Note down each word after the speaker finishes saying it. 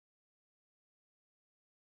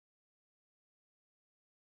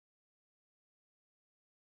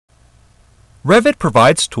Revit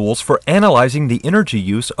provides tools for analyzing the energy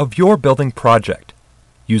use of your building project,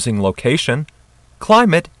 using location,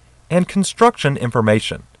 climate, and construction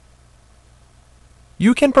information.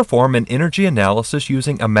 You can perform an energy analysis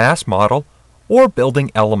using a mass model or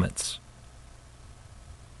building elements.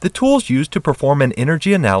 The tools used to perform an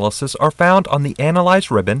energy analysis are found on the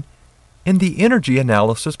Analyze ribbon in the Energy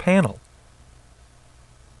Analysis panel.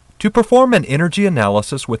 To perform an energy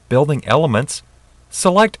analysis with building elements,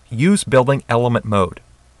 select Use Building Element mode.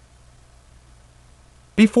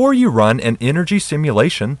 Before you run an energy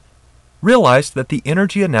simulation, realize that the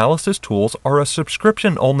energy analysis tools are a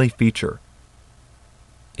subscription-only feature.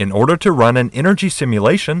 In order to run an energy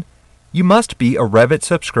simulation, you must be a Revit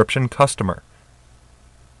subscription customer.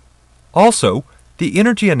 Also, the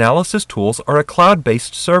energy analysis tools are a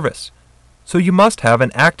cloud-based service, so you must have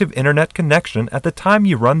an active internet connection at the time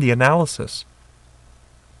you run the analysis.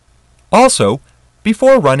 Also,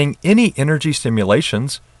 before running any energy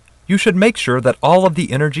simulations, you should make sure that all of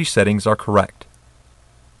the energy settings are correct.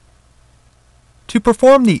 To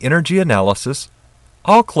perform the energy analysis,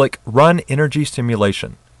 I'll click Run Energy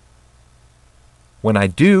Simulation. When I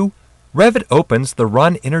do, Revit opens the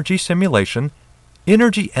Run Energy Simulation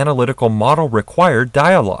Energy Analytical Model Required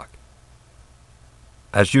dialog.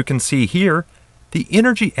 As you can see here, the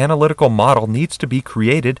energy analytical model needs to be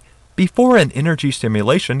created before an energy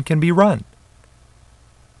simulation can be run.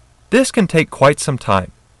 This can take quite some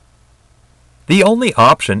time. The only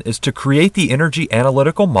option is to create the energy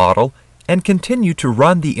analytical model and continue to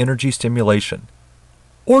run the energy simulation,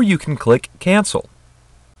 or you can click Cancel.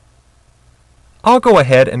 I'll go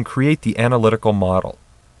ahead and create the analytical model.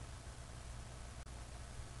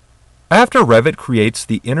 After Revit creates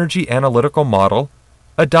the energy analytical model,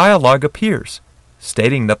 a dialog appears,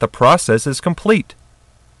 stating that the process is complete.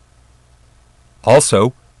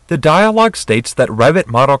 Also, the dialog states that Revit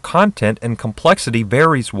model content and complexity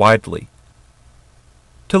varies widely.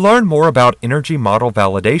 To learn more about energy model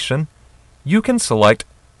validation, you can select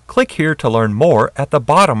Click here to learn more at the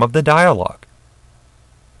bottom of the dialog.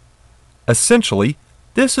 Essentially,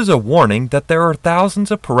 this is a warning that there are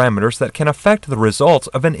thousands of parameters that can affect the results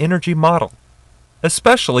of an energy model,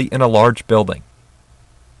 especially in a large building.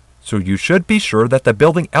 So you should be sure that the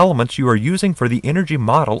building elements you are using for the energy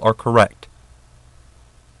model are correct.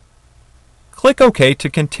 Click OK to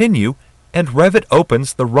continue, and Revit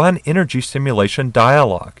opens the Run Energy Simulation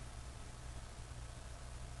dialog.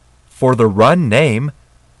 For the run name,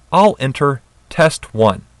 I'll enter Test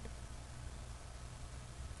 1.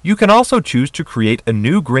 You can also choose to create a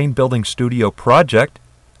new Green Building Studio project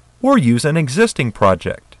or use an existing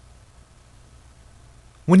project.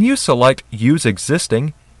 When you select Use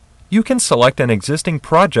Existing, you can select an existing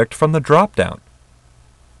project from the drop-down.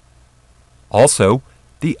 Also,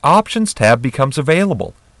 the Options tab becomes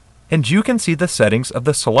available, and you can see the settings of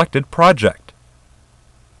the selected project.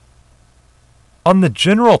 On the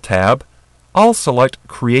General tab, I'll select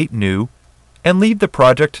Create New and leave the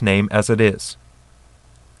project name as it is.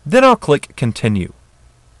 Then I'll click Continue.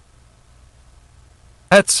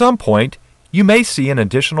 At some point, you may see an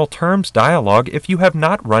Additional Terms dialog if you have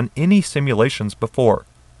not run any simulations before.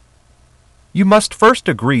 You must first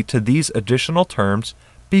agree to these additional terms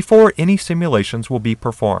before any simulations will be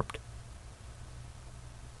performed.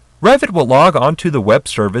 Revit will log on to the web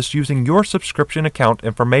service using your subscription account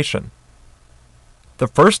information. The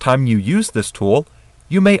first time you use this tool,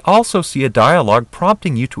 you may also see a dialog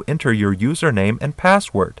prompting you to enter your username and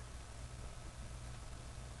password.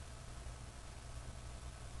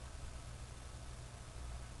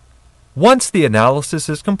 Once the analysis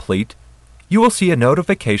is complete, you will see a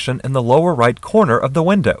notification in the lower right corner of the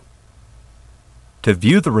window. To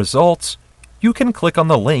view the results, you can click on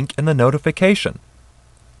the link in the notification,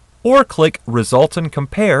 or click Results and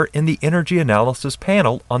Compare in the Energy Analysis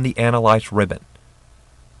panel on the Analyze ribbon.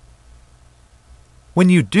 When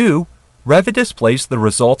you do, Revit displays the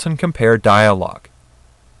Results and Compare dialog.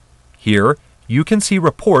 Here, you can see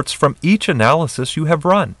reports from each analysis you have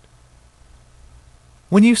run.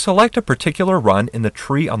 When you select a particular run in the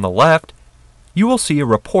tree on the left, you will see a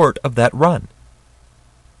report of that run.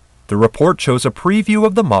 The report shows a preview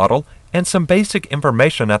of the model and some basic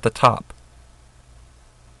information at the top.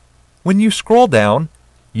 When you scroll down,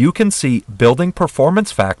 you can see Building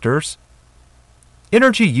Performance Factors,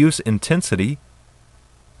 Energy Use Intensity,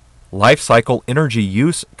 Life Cycle Energy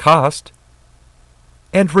Use Cost,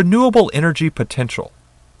 and Renewable Energy Potential.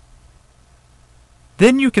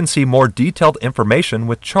 Then you can see more detailed information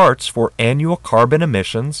with charts for annual carbon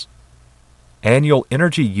emissions, annual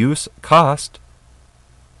energy use cost,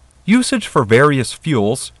 usage for various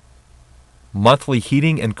fuels, monthly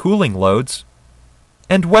heating and cooling loads,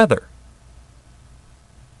 and weather.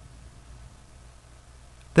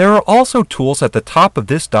 There are also tools at the top of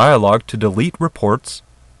this dialog to delete reports,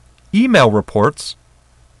 email reports,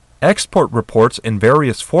 export reports in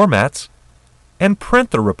various formats, and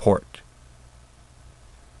print the report.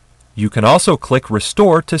 You can also click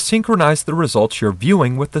Restore to synchronize the results you're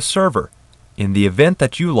viewing with the server in the event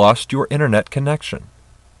that you lost your internet connection.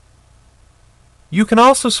 You can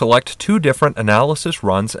also select two different analysis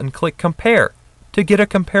runs and click Compare to get a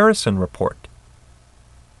comparison report.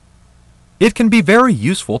 It can be very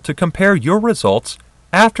useful to compare your results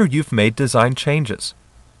after you've made design changes,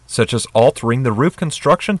 such as altering the roof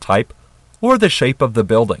construction type or the shape of the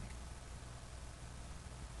building.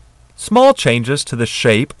 Small changes to the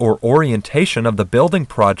shape or orientation of the building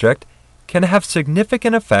project can have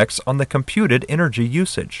significant effects on the computed energy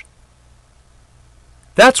usage.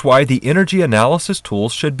 That's why the energy analysis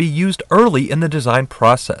tools should be used early in the design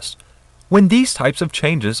process, when these types of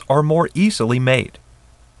changes are more easily made.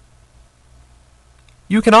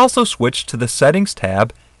 You can also switch to the Settings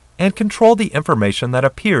tab and control the information that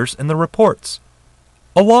appears in the reports,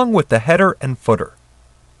 along with the header and footer.